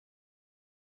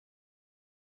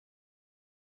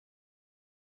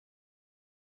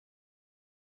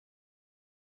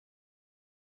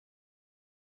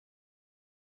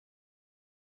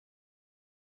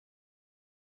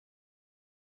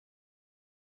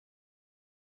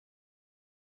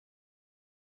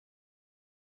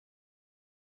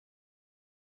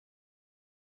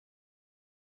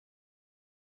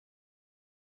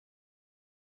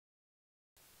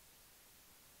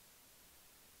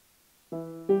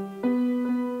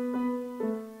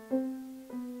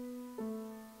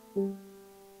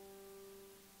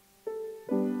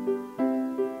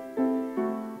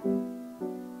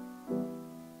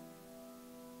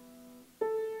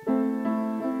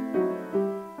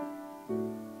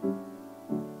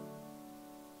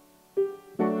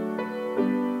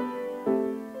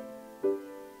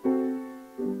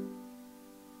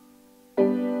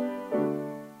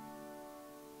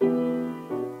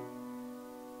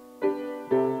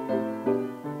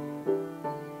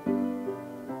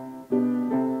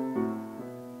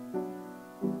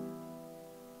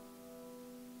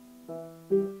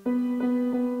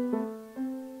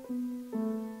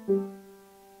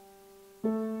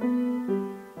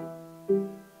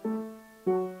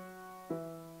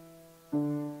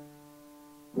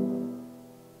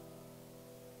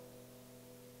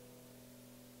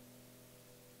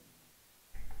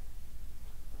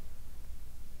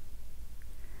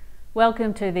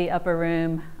Welcome to the Upper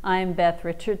Room. I'm Beth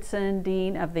Richardson,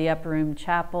 Dean of the Upper Room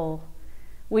Chapel.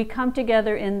 We come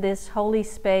together in this holy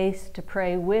space to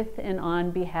pray with and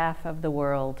on behalf of the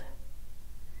world.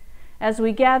 As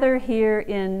we gather here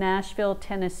in Nashville,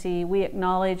 Tennessee, we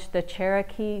acknowledge the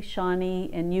Cherokee, Shawnee,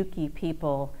 and Yuki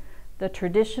people, the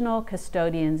traditional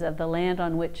custodians of the land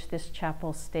on which this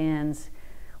chapel stands.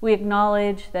 We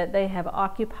acknowledge that they have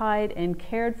occupied and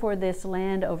cared for this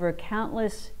land over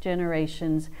countless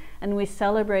generations, and we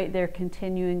celebrate their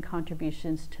continuing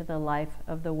contributions to the life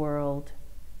of the world.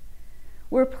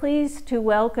 We're pleased to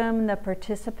welcome the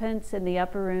participants in the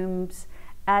Upper Room's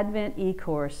Advent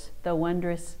e-course, The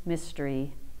Wondrous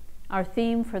Mystery. Our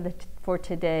theme for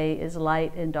today is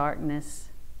Light and Darkness.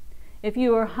 If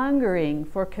you are hungering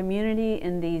for community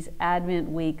in these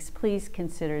Advent weeks, please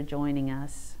consider joining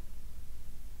us.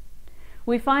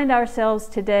 We find ourselves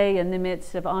today in the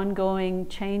midst of ongoing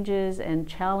changes and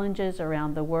challenges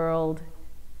around the world.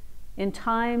 In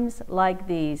times like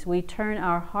these, we turn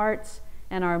our hearts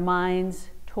and our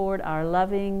minds toward our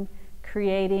loving,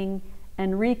 creating,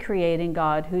 and recreating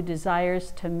God who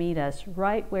desires to meet us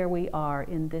right where we are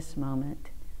in this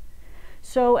moment.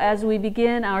 So as we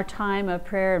begin our time of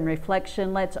prayer and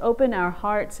reflection, let's open our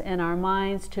hearts and our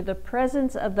minds to the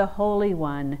presence of the Holy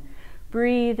One.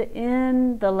 Breathe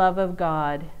in the love of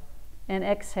God and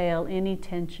exhale any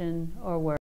tension or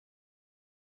worry.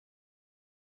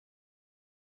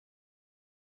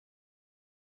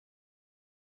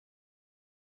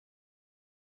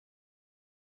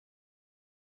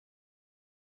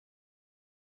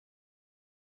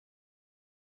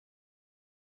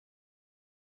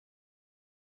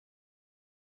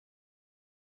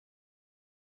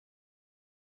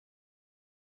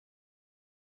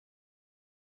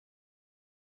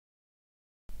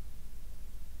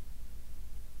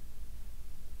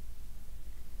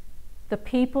 The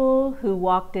people who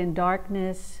walked in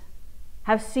darkness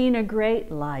have seen a great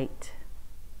light.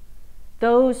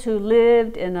 Those who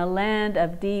lived in a land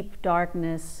of deep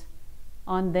darkness,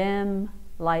 on them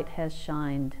light has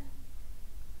shined.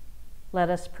 Let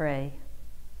us pray.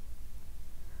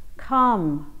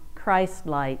 Come, Christ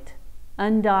light,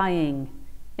 undying,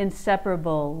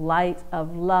 inseparable light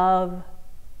of love.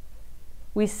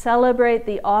 We celebrate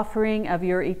the offering of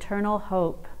your eternal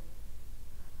hope.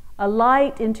 A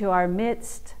light into our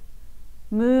midst,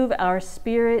 move our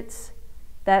spirits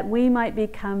that we might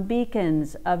become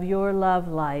beacons of your love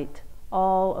light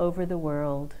all over the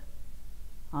world.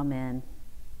 Amen.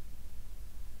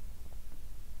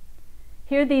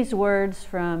 Hear these words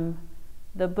from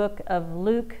the book of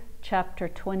Luke, chapter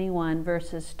 21,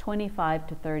 verses 25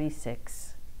 to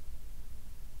 36.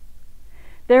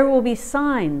 There will be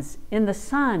signs in the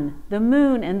sun, the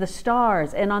moon, and the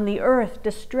stars, and on the earth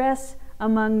distress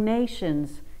among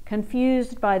nations,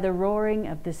 confused by the roaring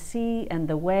of the sea and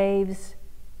the waves.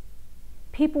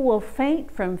 People will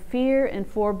faint from fear and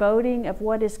foreboding of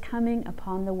what is coming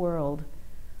upon the world,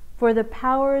 for the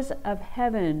powers of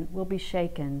heaven will be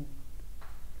shaken.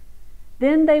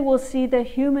 Then they will see the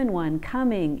human one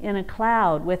coming in a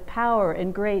cloud with power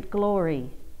and great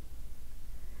glory.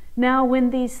 Now,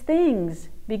 when these things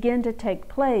begin to take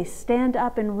place, stand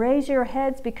up and raise your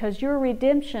heads, because your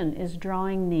redemption is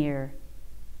drawing near.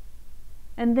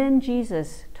 And then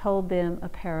Jesus told them a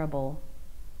parable.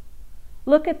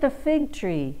 Look at the fig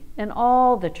tree and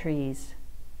all the trees.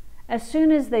 As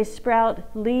soon as they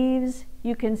sprout leaves,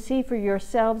 you can see for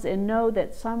yourselves and know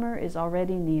that summer is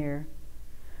already near.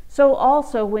 So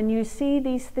also, when you see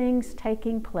these things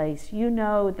taking place, you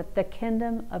know that the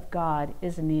kingdom of God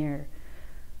is near.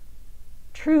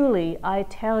 Truly, I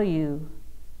tell you,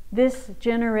 this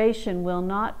generation will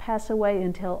not pass away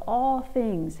until all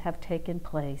things have taken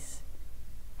place.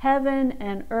 Heaven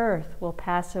and earth will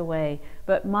pass away,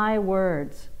 but my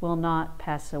words will not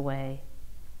pass away.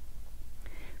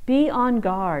 Be on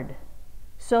guard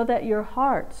so that your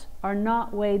hearts are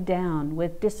not weighed down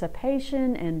with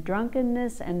dissipation and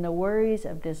drunkenness and the worries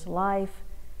of this life,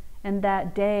 and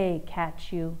that day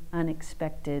catch you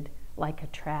unexpected like a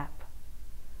trap.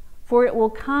 For it will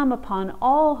come upon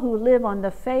all who live on the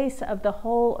face of the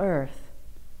whole earth.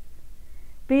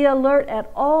 Be alert at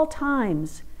all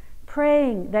times,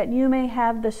 praying that you may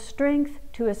have the strength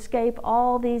to escape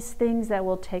all these things that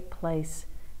will take place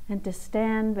and to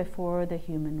stand before the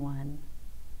human one.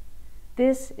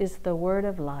 This is the word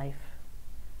of life.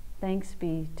 Thanks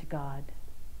be to God.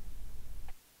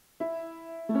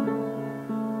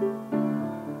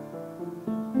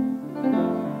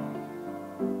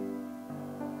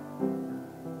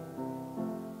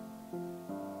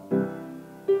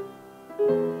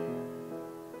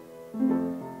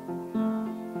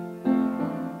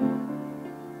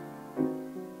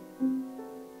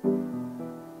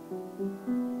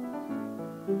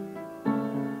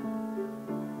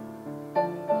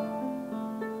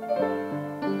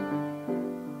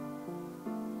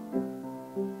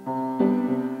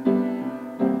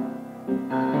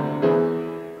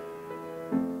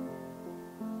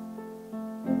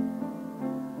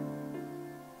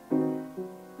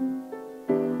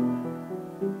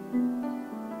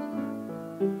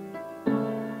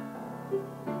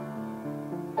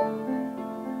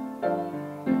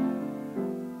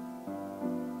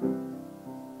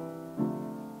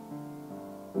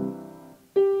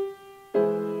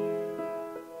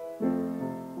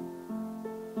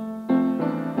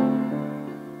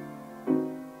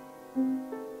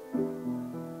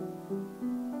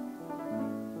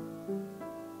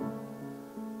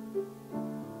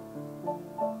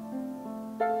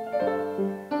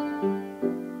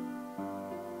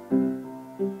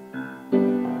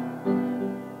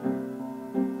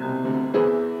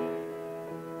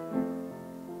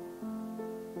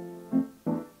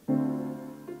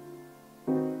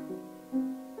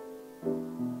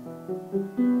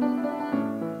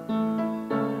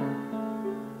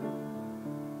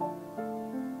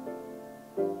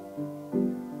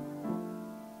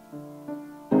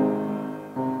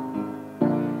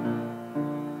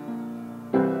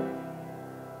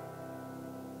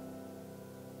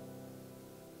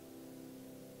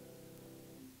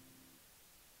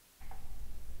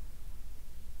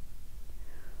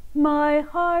 My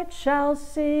heart shall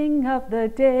sing of the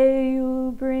day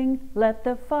you bring. Let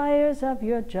the fires of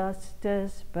your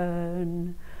justice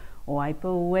burn. Wipe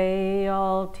away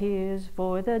all tears,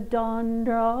 for the dawn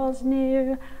draws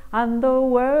near, and the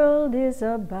world is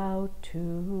about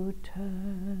to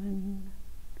turn.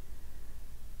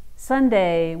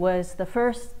 Sunday was the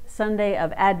first Sunday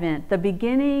of Advent, the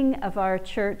beginning of our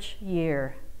church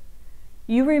year.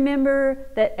 You remember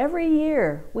that every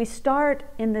year we start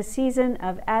in the season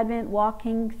of Advent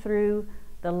walking through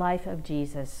the life of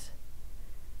Jesus.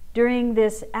 During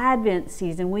this Advent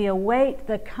season, we await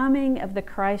the coming of the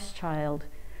Christ child.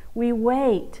 We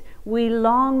wait, we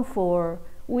long for,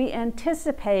 we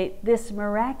anticipate this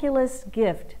miraculous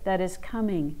gift that is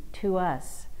coming to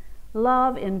us.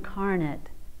 Love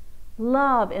incarnate,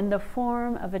 love in the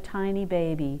form of a tiny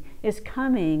baby is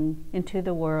coming into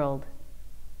the world.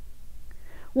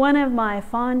 One of my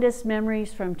fondest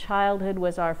memories from childhood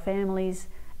was our family's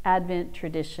Advent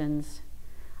traditions.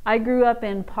 I grew up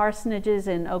in parsonages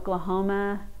in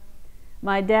Oklahoma.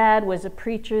 My dad was a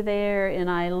preacher there, and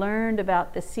I learned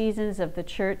about the seasons of the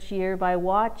church year by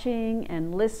watching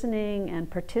and listening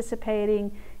and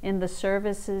participating in the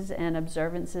services and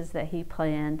observances that he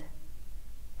planned.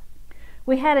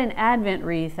 We had an Advent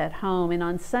wreath at home, and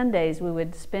on Sundays we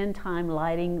would spend time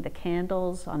lighting the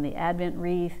candles on the Advent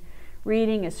wreath,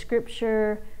 reading a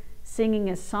scripture, singing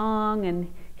a song,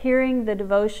 and hearing the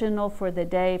devotional for the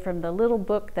day from the little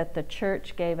book that the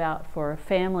church gave out for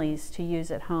families to use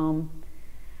at home.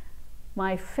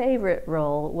 My favorite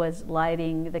role was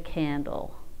lighting the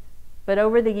candle. But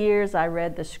over the years, I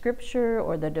read the scripture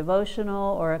or the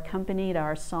devotional or accompanied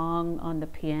our song on the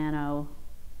piano.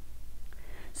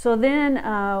 So then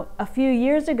a few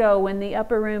years ago, when the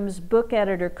Upper Room's book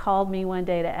editor called me one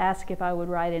day to ask if I would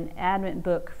write an Advent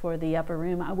book for the Upper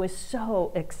Room, I was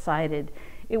so excited.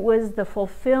 It was the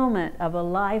fulfillment of a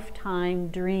lifetime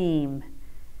dream.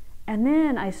 And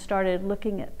then I started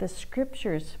looking at the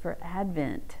scriptures for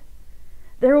Advent.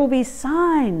 There will be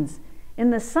signs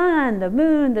in the sun, the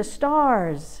moon, the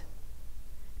stars.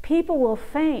 People will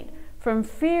faint from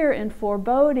fear and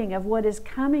foreboding of what is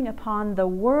coming upon the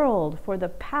world, for the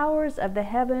powers of the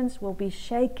heavens will be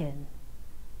shaken.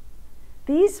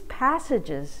 These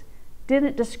passages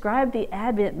didn't describe the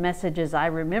Advent messages I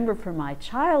remember from my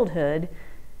childhood.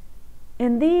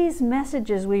 In these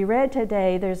messages we read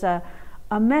today, there's a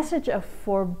message of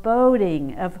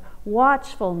foreboding, of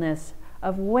watchfulness,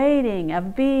 of waiting,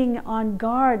 of being on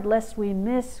guard lest we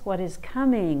miss what is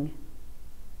coming.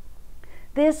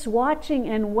 This watching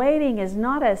and waiting is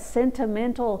not a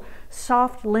sentimental,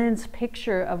 soft lens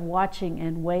picture of watching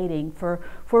and waiting for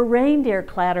reindeer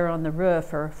clatter on the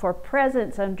roof, or for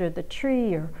presents under the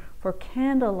tree, or for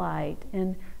candlelight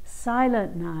and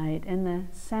silent night and the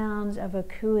sounds of a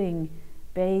cooing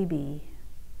baby.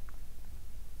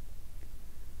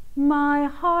 My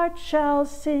heart shall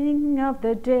sing of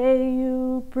the day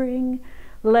you bring.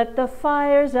 Let the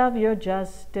fires of your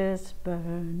justice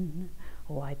burn.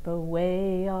 Wipe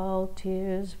away all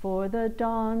tears, for the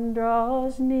dawn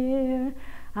draws near,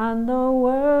 and the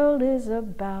world is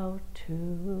about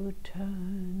to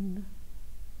turn.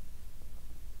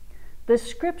 The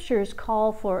scriptures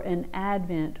call for an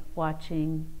Advent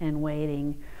watching and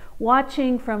waiting,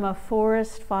 watching from a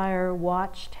forest fire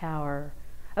watchtower,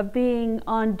 of being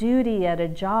on duty at a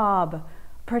job,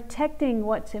 protecting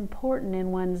what's important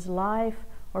in one's life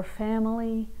or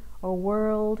family or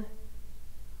world.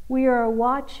 We are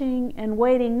watching and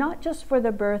waiting not just for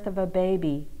the birth of a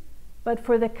baby, but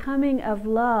for the coming of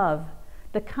love,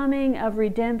 the coming of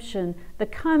redemption, the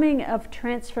coming of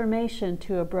transformation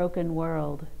to a broken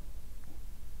world.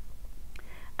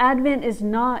 Advent is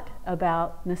not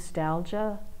about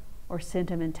nostalgia or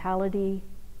sentimentality.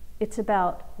 It's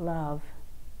about love.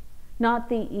 Not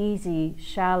the easy,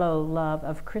 shallow love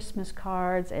of Christmas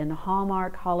cards and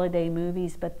Hallmark holiday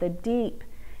movies, but the deep,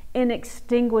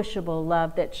 inextinguishable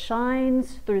love that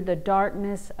shines through the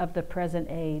darkness of the present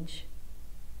age.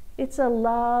 It's a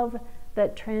love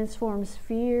that transforms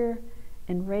fear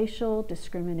and racial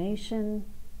discrimination.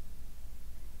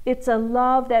 It's a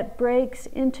love that breaks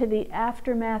into the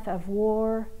aftermath of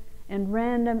war and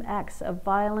random acts of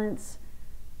violence,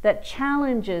 that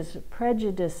challenges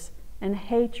prejudice and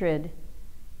hatred,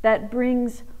 that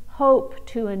brings hope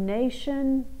to a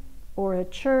nation or a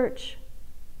church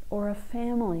or a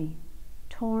family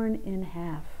torn in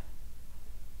half.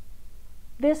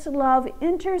 This love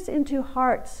enters into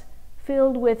hearts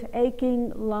filled with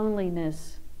aching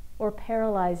loneliness or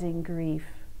paralyzing grief.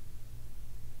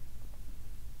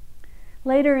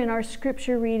 Later in our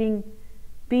scripture reading,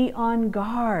 be on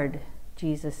guard,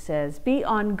 Jesus says. Be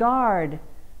on guard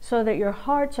so that your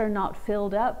hearts are not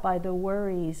filled up by the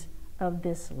worries of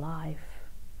this life.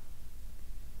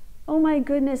 Oh my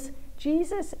goodness,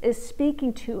 Jesus is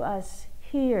speaking to us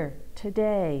here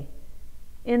today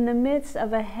in the midst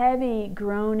of a heavy,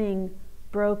 groaning,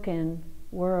 broken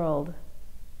world.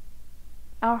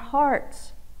 Our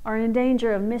hearts are in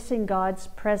danger of missing God's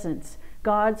presence,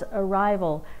 God's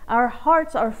arrival. Our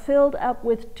hearts are filled up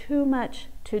with too much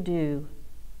to do.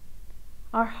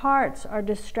 Our hearts are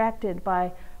distracted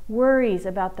by worries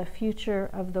about the future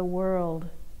of the world.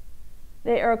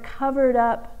 They are covered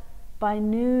up by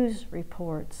news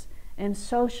reports and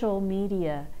social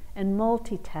media and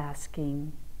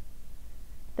multitasking.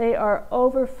 They are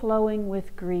overflowing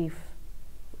with grief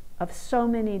of so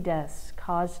many deaths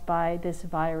caused by this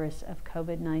virus of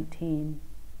COVID-19.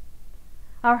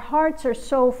 Our hearts are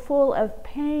so full of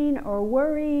pain or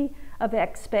worry, of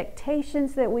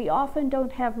expectations, that we often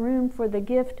don't have room for the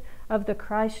gift of the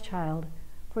Christ child,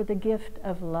 for the gift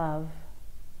of love.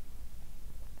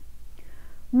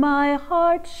 My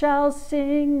heart shall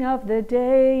sing of the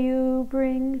day you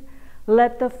bring.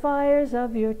 Let the fires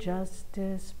of your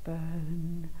justice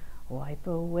burn. Wipe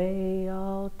away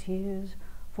all tears,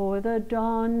 for the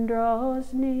dawn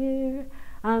draws near,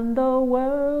 and the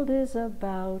world is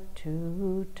about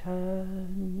to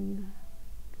turn.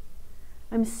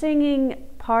 I'm singing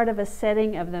part of a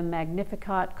setting of the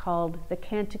Magnificat called the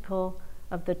Canticle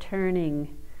of the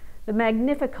Turning. The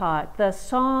Magnificat, the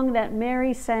song that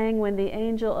Mary sang when the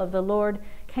angel of the Lord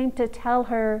came to tell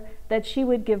her that she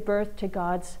would give birth to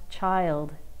God's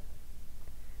child.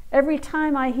 Every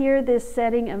time I hear this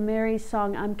setting of Mary's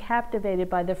song, I'm captivated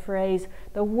by the phrase,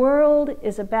 the world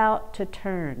is about to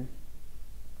turn.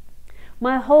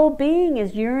 My whole being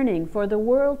is yearning for the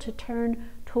world to turn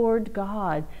toward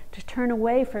God, to turn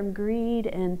away from greed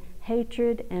and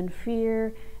hatred and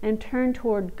fear, and turn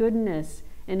toward goodness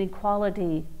and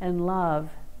equality and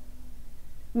love.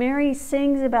 Mary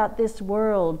sings about this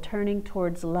world turning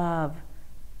towards love.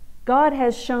 God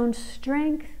has shown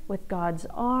strength with God's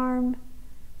arm.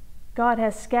 God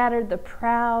has scattered the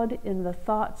proud in the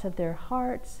thoughts of their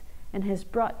hearts and has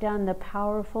brought down the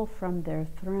powerful from their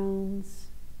thrones.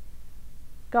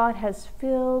 God has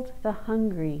filled the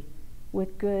hungry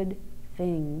with good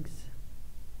things.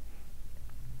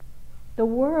 The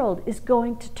world is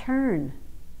going to turn.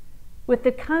 With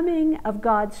the coming of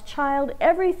God's child,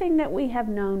 everything that we have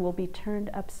known will be turned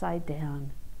upside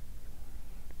down.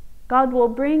 God will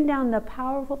bring down the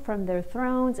powerful from their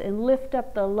thrones and lift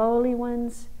up the lowly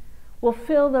ones, will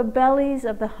fill the bellies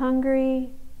of the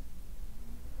hungry.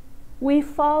 We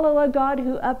follow a God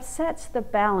who upsets the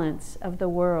balance of the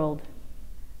world,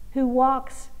 who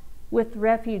walks with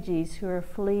refugees who are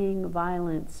fleeing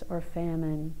violence or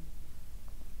famine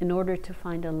in order to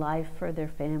find a life for their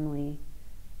family.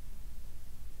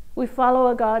 We follow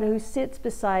a God who sits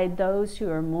beside those who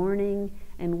are mourning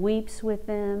and weeps with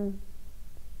them,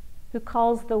 who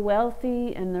calls the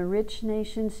wealthy and the rich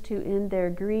nations to end their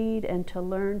greed and to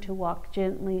learn to walk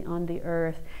gently on the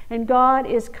earth. And God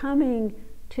is coming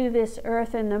to this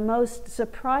earth in the most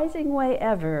surprising way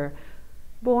ever,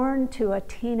 born to a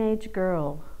teenage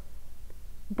girl,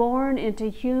 born into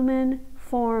human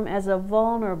form as a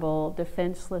vulnerable,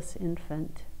 defenseless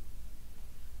infant.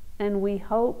 And we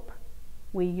hope,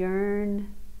 we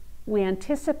yearn, we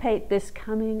anticipate this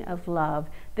coming of love,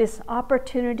 this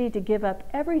opportunity to give up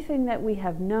everything that we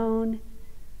have known,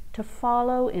 to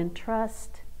follow in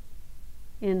trust,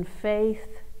 in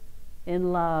faith,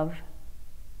 in love.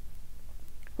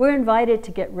 We're invited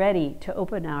to get ready to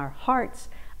open our hearts,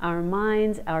 our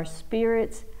minds, our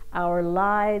spirits, our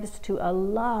lives to a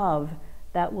love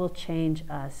that will change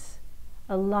us,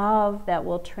 a love that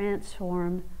will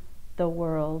transform the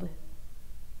world.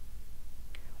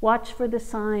 Watch for the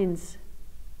signs.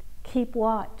 Keep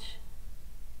watch.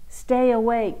 Stay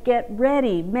awake. Get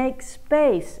ready. Make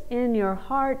space in your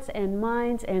hearts and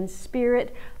minds and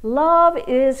spirit. Love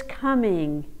is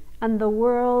coming, and the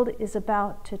world is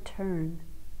about to turn.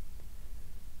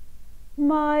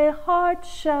 My heart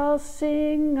shall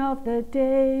sing of the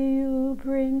day you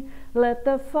bring. Let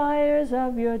the fires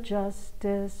of your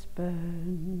justice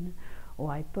burn.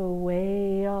 Wipe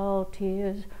away all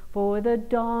tears, for the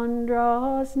dawn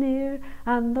draws near,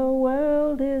 and the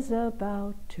world is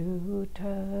about to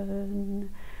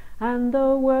turn. And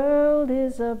the world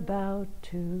is about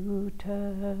to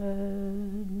turn.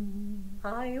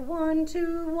 I want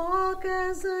to walk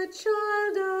as a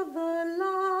child of the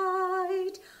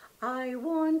light. I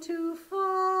want to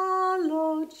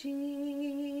follow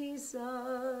Jesus.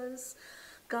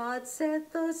 God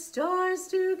set the stars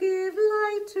to give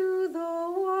light to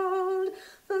the world.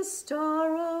 The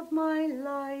star of my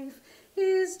life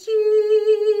is Jesus.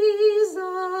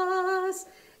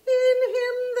 In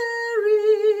him there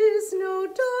is no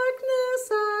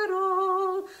darkness at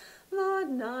all. The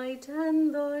night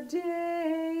and the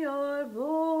day are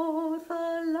both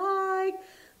alike.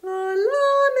 The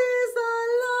Lamb is the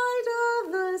light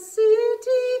of the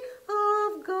city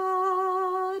of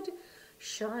God.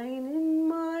 Shine in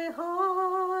my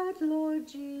heart, Lord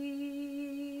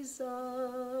Jesus.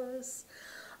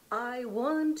 I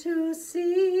want to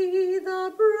see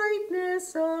the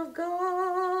brightness of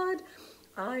God.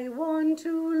 I want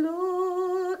to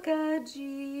look at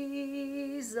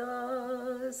Jesus.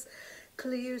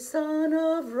 Clear Sun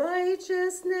of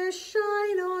righteousness,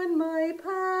 shine on my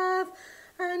path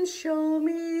and show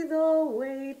me the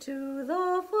way to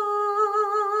the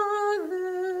Father.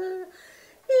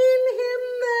 In him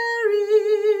there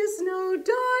is no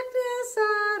darkness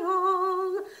at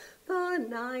all. The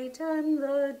night and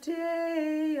the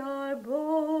day are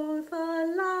both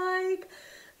alike.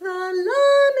 The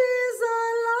Lamb is the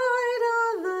light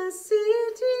of the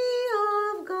city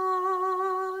of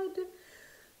God.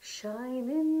 Shine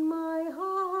in my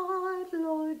heart,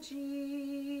 Lord Jesus.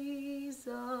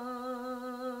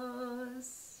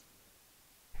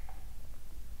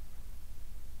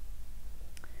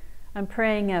 I'm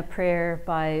praying a prayer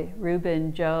by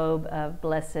Reuben Job of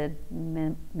blessed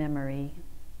memory.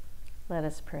 Let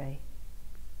us pray.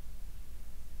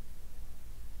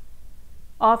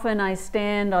 Often I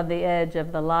stand on the edge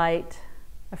of the light,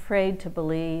 afraid to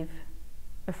believe,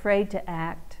 afraid to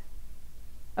act,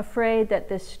 afraid that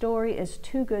this story is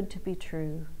too good to be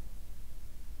true.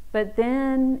 But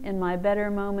then, in my better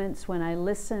moments, when I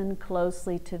listen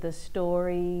closely to the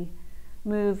story,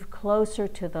 move closer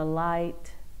to the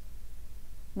light,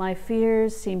 my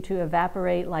fears seem to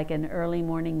evaporate like an early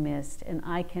morning mist, and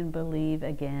I can believe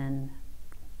again.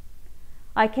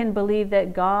 I can believe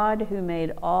that God, who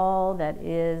made all that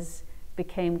is,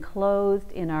 became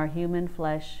clothed in our human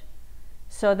flesh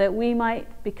so that we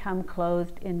might become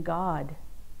clothed in God.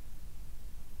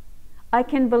 I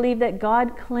can believe that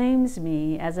God claims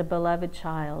me as a beloved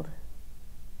child.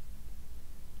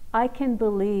 I can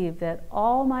believe that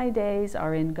all my days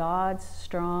are in God's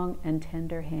strong and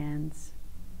tender hands.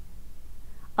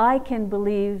 I can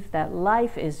believe that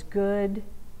life is good,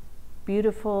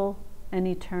 beautiful, and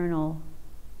eternal.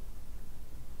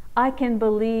 I can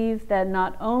believe that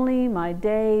not only my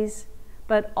days,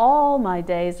 but all my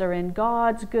days are in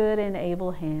God's good and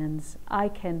able hands. I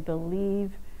can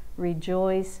believe,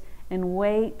 rejoice, and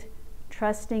wait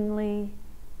trustingly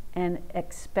and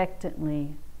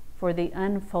expectantly for the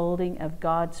unfolding of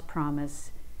God's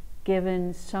promise,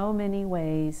 given so many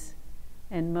ways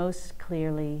and most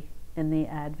clearly in the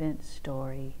Advent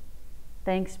story.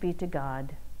 Thanks be to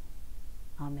God.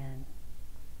 Amen.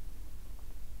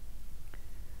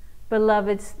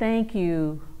 Beloveds, thank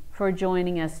you for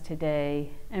joining us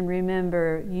today. And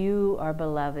remember, you are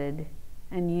beloved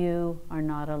and you are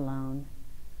not alone.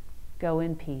 Go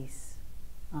in peace.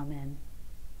 Amen.